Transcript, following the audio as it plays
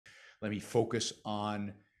Let me focus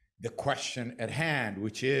on the question at hand,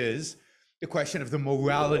 which is the question of the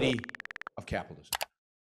morality of capitalism.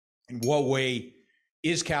 In what way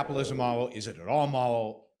is capitalism moral? Is it at all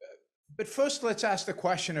moral? But first, let's ask the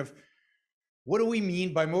question of what do we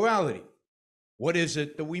mean by morality? What is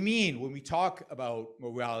it that we mean when we talk about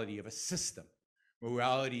morality of a system,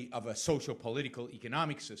 morality of a social, political,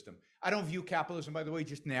 economic system? I don't view capitalism, by the way,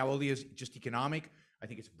 just narrowly as just economic. I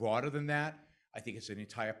think it's broader than that. I think it's an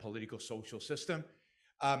entire political, social system.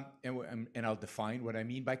 And I'll define what I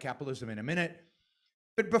mean by capitalism in a minute.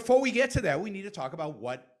 But before we get to that, we need to talk about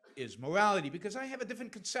what is morality, because I have a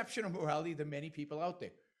different conception of morality than many people out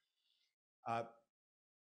there.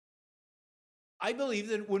 I believe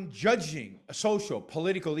that when judging a social,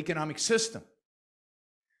 political, economic system,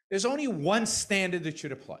 there's only one standard that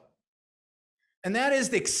should apply. And that is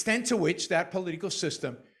the extent to which that political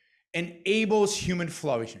system enables human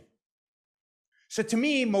flourishing. So to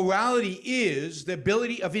me, morality is the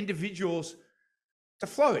ability of individuals to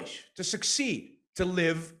flourish, to succeed, to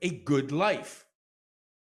live a good life,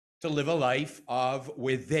 to live a life of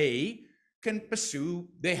where they can pursue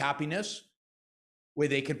their happiness, where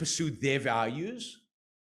they can pursue their values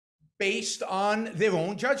based on their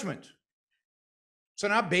own judgment. So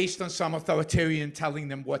not based on some authoritarian telling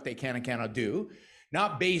them what they can and cannot do,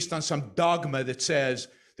 not based on some dogma that says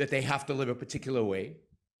that they have to live a particular way.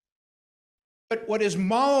 But what is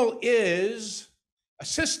moral is a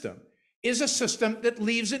system that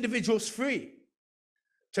leaves individuals free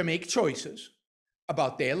to make choices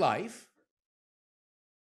about their life,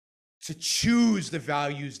 to choose the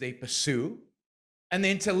values they pursue, and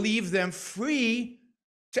then to leave them free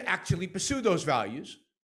to actually pursue those values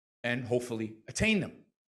and hopefully attain them.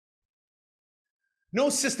 No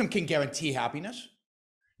system can guarantee happiness.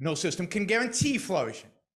 No system can guarantee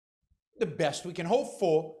flourishing. The best we can hope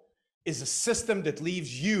for is a system that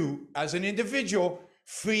leaves you as an individual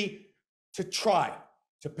free to try,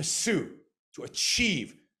 to pursue, to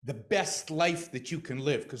achieve the best life that you can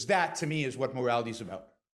live. Because that, to me, is what morality is about.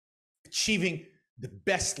 Achieving the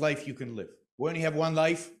best life you can live. We only have one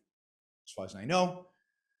life, as far as I know.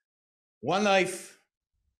 One life,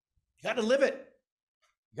 you got to live it.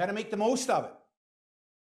 You got to make the most of it.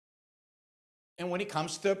 And when it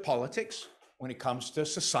comes to politics, when it comes to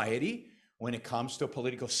society, when it comes to a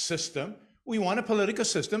political system, we want a political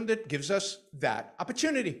system that gives us that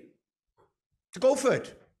opportunity to go for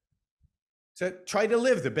it, to try to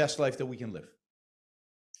live the best life that we can live.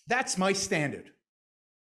 That's my standard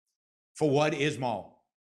for what is moral.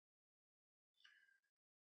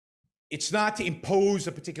 It's not to impose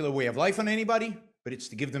a particular way of life on anybody, but it's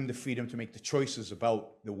to give them the freedom to make the choices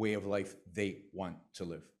about the way of life they want to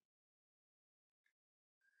live.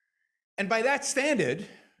 And by that standard,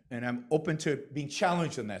 and I'm open to being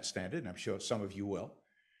challenged on that standard, and I'm sure some of you will,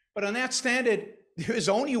 but on that standard, there is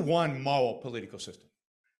only one moral political system.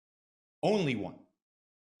 Only one.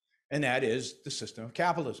 And that is the system of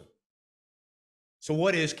capitalism. So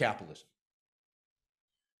what is capitalism?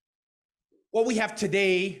 What we have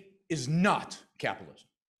today is not capitalism.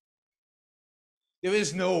 There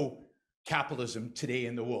is no capitalism today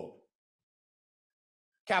in the world.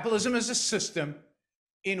 Capitalism is a system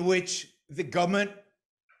in which the government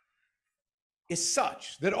is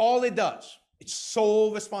such that all it does, its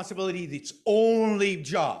sole responsibility, its only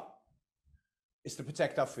job, is to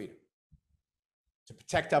protect our freedom, to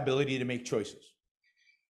protect our ability to make choices.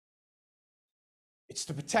 It's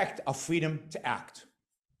to protect our freedom to act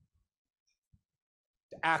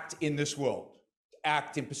in this world, to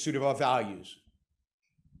act in pursuit of our values.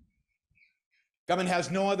 Government has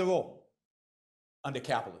no other role under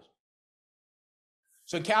capitalism.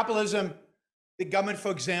 So in capitalism, the government,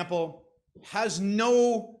 for example, has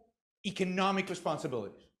no economic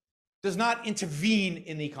responsibilities, does not intervene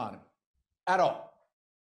in the economy at all.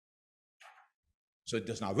 So it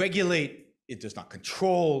does not regulate, it does not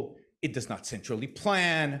control, it does not centrally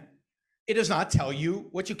plan, it does not tell you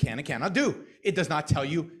what you can and cannot do. It does not tell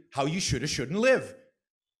you how you should or shouldn't live.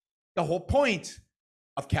 The whole point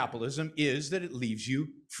of capitalism is that it leaves you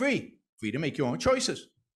free to make your own choices,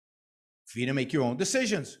 free to make your own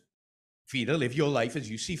decisions, free to live your life as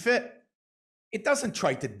you see fit. It doesn't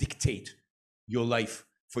try to dictate your life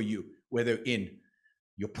for you, whether in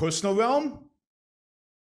your personal realm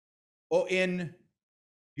or in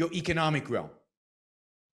your economic realm.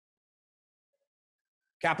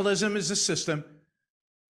 Capitalism is a system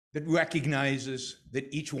that recognizes that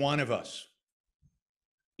each one of us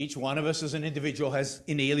as an individual has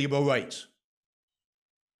inalienable rights.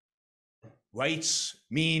 Rights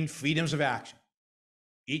mean freedoms of action.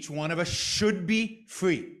 Each one of us should be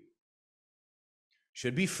free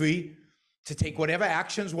to to take whatever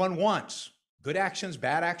actions one wants, good actions,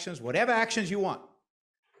 bad actions, whatever actions you want,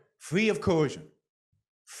 free of coercion,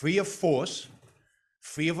 free of force,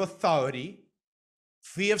 free of authority,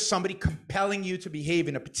 free of somebody compelling you to behave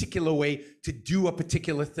in a particular way, to do a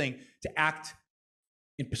particular thing, to act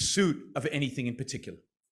in pursuit of anything in particular.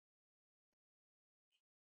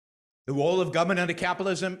 The role of government under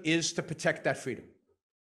capitalism is to protect that freedom.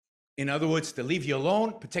 In other words, to leave you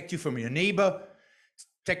alone, protect you from your neighbor,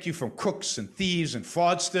 protect you from crooks and thieves and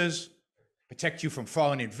fraudsters, protect you from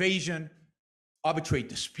foreign invasion, arbitrate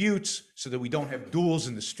disputes so that we don't have duels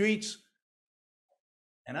in the streets.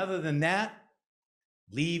 And other than that,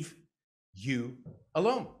 leave you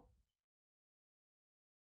alone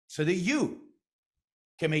so that you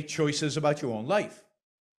can make choices about your own life,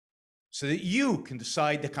 so that you can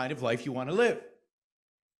decide the kind of life you want to live.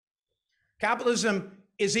 Capitalism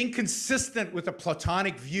is inconsistent with the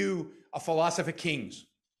Platonic view of philosopher kings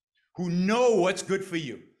who know what's good for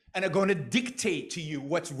you and are going to dictate to you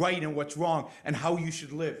what's right and what's wrong and how you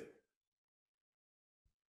should live.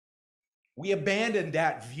 We abandoned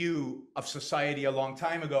that view of society a long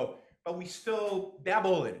time ago, but we still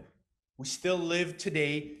dabble in it. We still live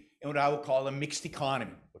today in what I would call a mixed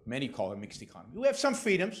economy, what many call a mixed economy. We have some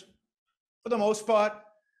freedoms, for the most part,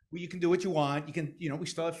 where you can do what you want. You can, we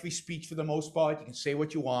still have free speech for the most part. You can say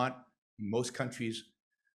what you want in most countries,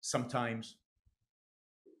 sometimes.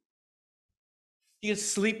 You can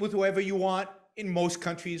sleep with whoever you want in most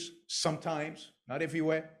countries, sometimes, not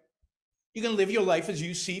everywhere. You can live your life as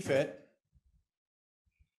you see fit.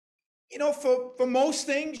 For most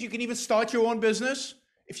things, you can even start your own business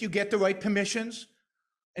if you get the right permissions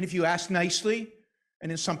and if you ask nicely,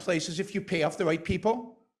 and in some places, if you pay off the right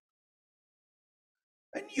people.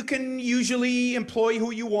 And you can usually employ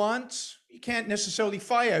who you want. You can't necessarily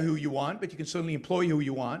fire who you want, but you can certainly employ who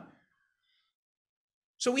you want.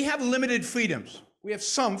 So we have limited freedoms. We have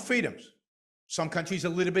some freedoms. Some countries a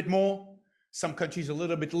little bit more, some countries a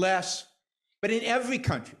little bit less. But in every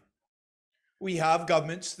country, we have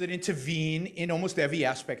governments that intervene in almost every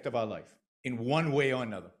aspect of our life in one way or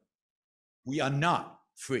another. We are not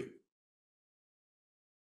free.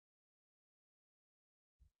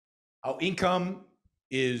 Our income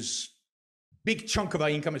is, big chunk of our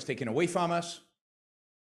income is taken away from us.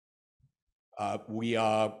 We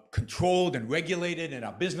are controlled and regulated in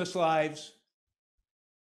our business lives.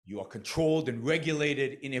 You are controlled and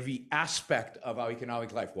regulated in every aspect of our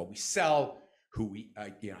economic life. What we sell, who we,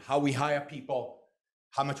 how we hire people,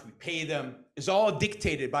 how much we pay them, is all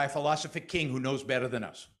dictated by a philosopher king who knows better than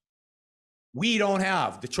us. We don't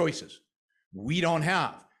have the choices. We don't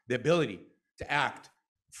have the ability to act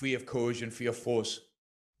free of coercion, free of force,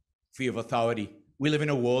 free of authority. We live in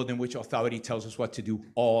a world in which authority tells us what to do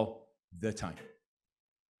all the time.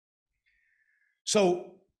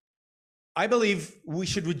 So I believe we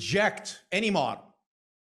should reject any model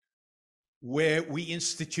where we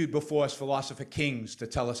institute before us philosopher kings to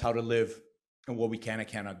tell us how to live and what we can and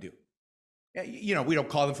cannot do. We don't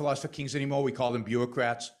call them philosopher kings anymore. We call them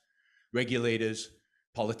bureaucrats, regulators,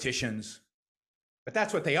 politicians. But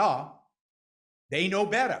that's what they are. They know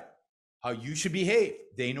better how you should behave.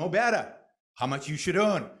 They know better how much you should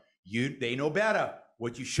earn. They know better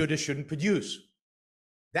what you should or shouldn't produce.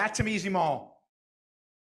 That to me is immoral.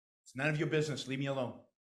 It's none of your business. Leave me alone.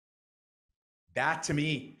 That to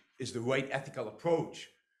me is the right ethical approach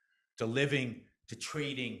to living, to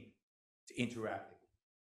trading, to interacting.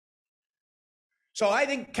 So I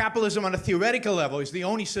think capitalism on a theoretical level is the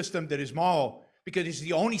only system that is moral, because it's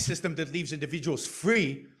the only system that leaves individuals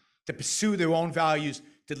free to pursue their own values,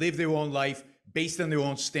 to live their own life based on their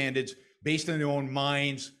own standards, based on their own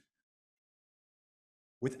minds,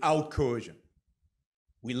 without coercion.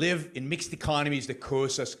 We live in mixed economies that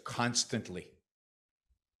coerce us constantly.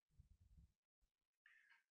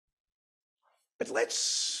 But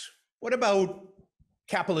what about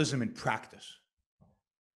capitalism in practice?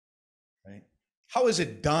 Right? How is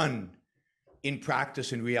it done in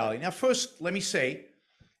practice, in reality? Now, first, let me say,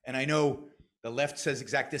 and I know the left says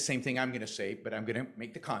exactly the same thing I'm going to say, but I'm going to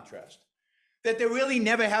make the contrast, that there really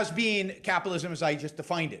never has been capitalism as I just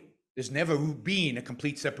defined it. There's never been a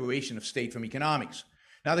complete separation of state from economics.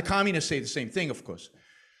 Now, the communists say the same thing, of course.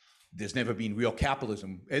 There's never been real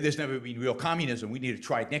capitalism. There's never been real communism. We need to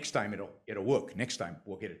try it next time. It'll work. Next time,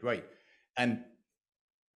 we'll get it right. And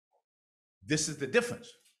this is the difference.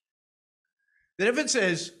 The difference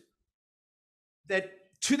is that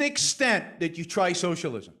to the extent that you try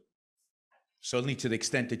socialism, certainly to the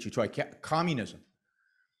extent that you try communism,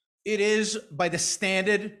 it is, by the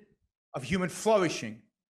standard of human flourishing,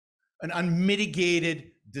 an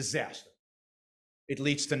unmitigated disaster. It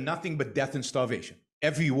leads to nothing but death and starvation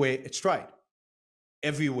everywhere it's tried.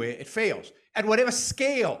 everywhere it fails, at whatever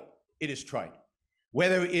scale it is tried,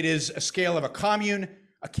 whether it is a scale of a commune,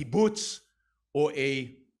 a kibbutz, or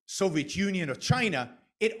a Soviet Union or China,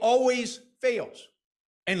 it always fails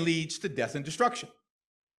and leads to death and destruction.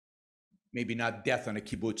 Maybe not death on a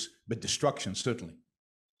kibbutz, but destruction, certainly.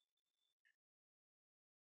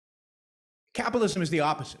 Capitalism is the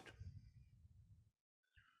opposite.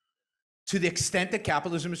 To the extent that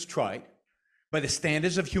capitalism is tried by the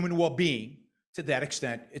standards of human well-being, to that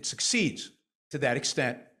extent, it succeeds. To that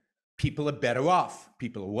extent, people are better off.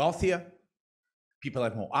 People are wealthier. People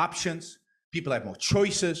have more options. People have more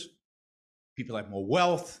choices. People have more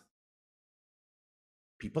wealth.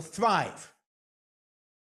 People thrive.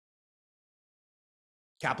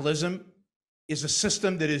 Capitalism is a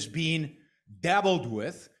system that is being dabbled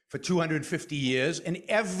with for 250 years, and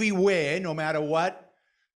everywhere, no matter what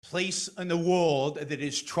place in the world that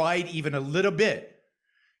is tried even a little bit,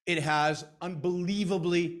 it has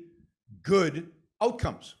unbelievably good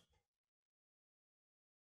outcomes.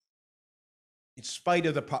 In spite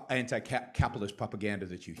of the anti-capitalist propaganda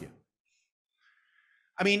that you hear.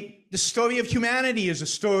 I mean, the story of humanity is a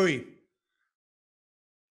story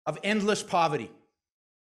of endless poverty.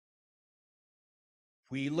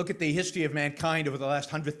 We look at the history of mankind over the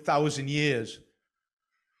last 100,000 years,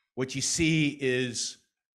 what you see is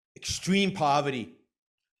extreme poverty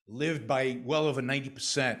lived by well over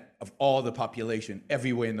 90% of all the population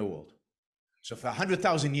everywhere in the world. So for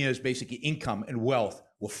 100,000 years, basically income and wealth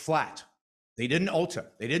were flat. They didn't alter,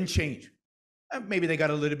 they didn't change. Maybe they got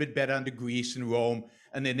a little bit better under Greece and Rome,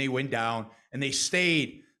 and then they went down, and they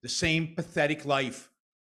stayed the same pathetic life.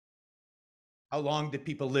 How long did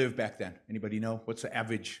people live back then? Anybody know? What's the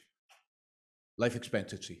average life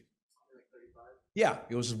expectancy? Like 35? Yeah,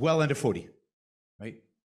 it was well under 40, right?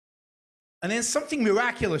 And then something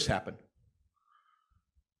miraculous happened.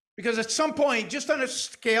 Because at some point, just on a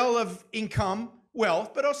scale of income,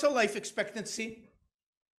 wealth, but also life expectancy,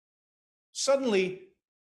 suddenly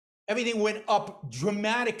everything went up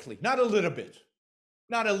dramatically, not a little bit,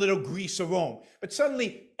 not a little Greece or Rome, but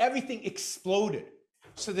suddenly everything exploded.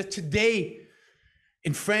 So that today,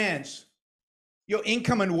 in France, your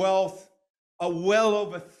income and wealth are well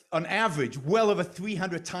over, on average, well over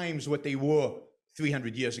 300 times what they were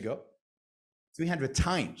 300 years ago. 300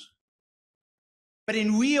 times. But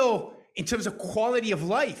in terms of quality of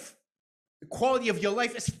life, the quality of your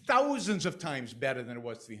life is thousands of times better than it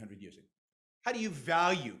was 300 years ago. How do you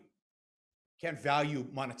value? You can't value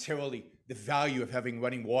monetarily the value of having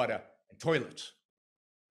running water and toilets.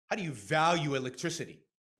 How do you value electricity?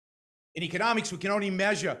 In economics, we can only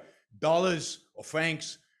measure dollars or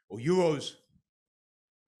francs or euros.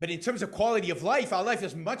 But in terms of quality of life, our life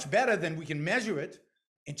is much better than we can measure it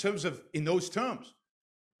in those terms.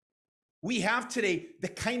 We have today the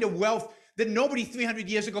kind of wealth that nobody 300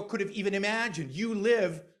 years ago could have even imagined. You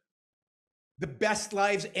live the best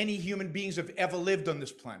lives any human beings have ever lived on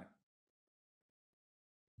this planet.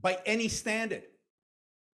 By any standard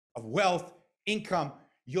of wealth, income,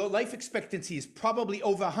 your life expectancy is probably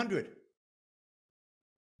over 100.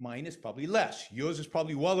 Mine is probably less. Yours is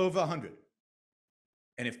probably well over 100.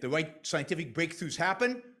 And if the right scientific breakthroughs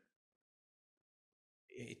happen,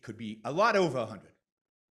 it could be a lot over 100.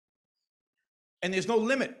 And there's no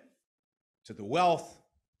limit to the wealth,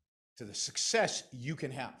 to the success you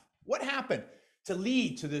can have. What happened to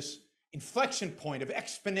lead to this inflection point of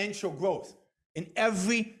exponential growth in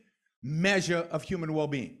every measure of human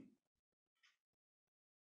well-being?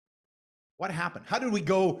 What happened? How did we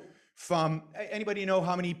go from, anybody know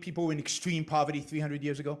how many people were in extreme poverty 300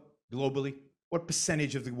 years ago, globally? What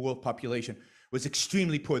percentage of the world population was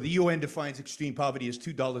extremely poor? The UN defines extreme poverty as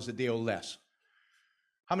 $2 a day or less.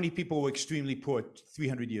 How many people were extremely poor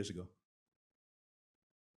 300 years ago?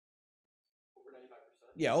 Over 95%.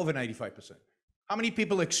 Yeah, over 95%. How many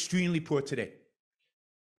people are extremely poor today?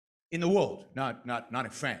 In the world, not in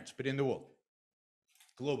France, but in the world,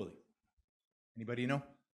 globally. Anybody know?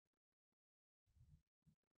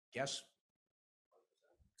 Guess?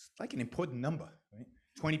 It's like an important number, right?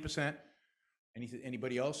 20%.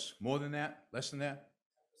 Anybody else? More than that? Less than that?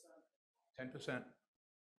 10%.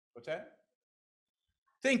 What's that?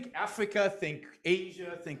 Think Africa, think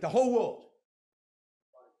Asia, think the whole world.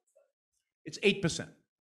 It's 8%.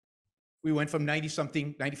 We went from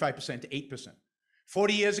 90-something, 95% to 8%.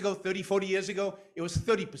 40 years ago, 40 years ago, it was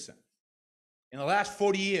 30%. In the last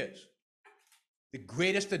 40 years, the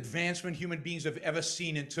greatest advancement human beings have ever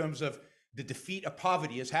seen in terms of the defeat of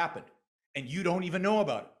poverty has happened, and you don't even know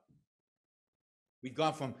about it. We've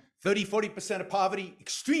gone from 40% of poverty,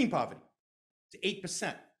 extreme poverty, to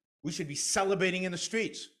 8%. We should be celebrating in the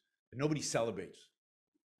streets, but nobody celebrates.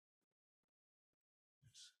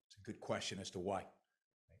 a good question as to why.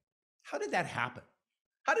 How did that happen?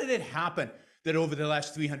 How did it happen that over the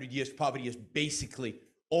last 300 years, poverty has basically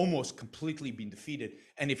almost completely been defeated?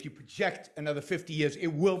 And if you project another 50 years, it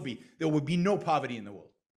will be. There will be no poverty in the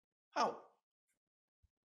world. How?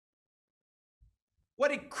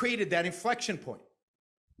 What had created that inflection point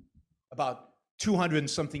about 200 and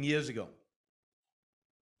something years ago?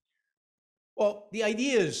 Well, the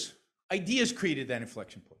ideas created that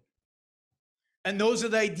inflection point. And those are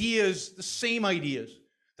the ideas, the same ideas,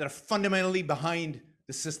 that are fundamentally behind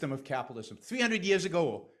the system of capitalism. 300 years ago,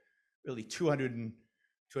 or really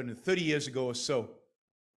 230 years ago or so,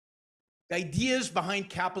 the ideas behind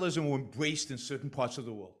capitalism were embraced in certain parts of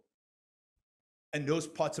the world. And those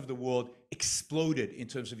parts of the world exploded in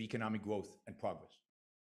terms of economic growth and progress.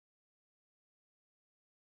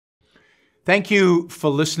 Thank you for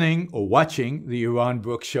listening or watching the Yaron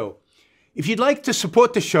Brook Show. If you'd like to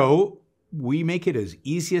support the show, we make it as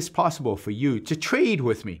easy as possible for you to trade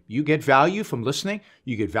with me. You get value from listening.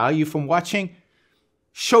 You get value from watching.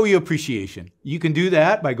 Show your appreciation. You can do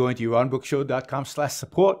that by going to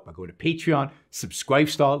yaronbrookshow.com/support, by going to Patreon,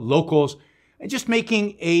 Subscribestar, Locals, and just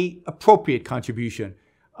making an appropriate contribution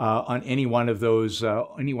on any one of those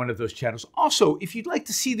channels. Also, if you'd like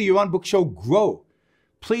to see the Yaron Brook Show grow,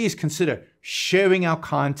 please consider sharing our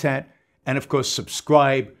content and, of course,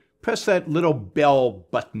 subscribe. Press that little bell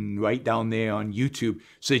button right down there on YouTube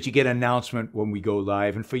so that you get an announcement when we go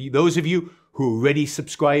live. And for you, those of you who are already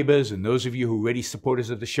subscribers and those of you who are already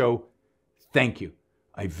supporters of the show, thank you.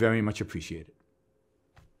 I very much appreciate it.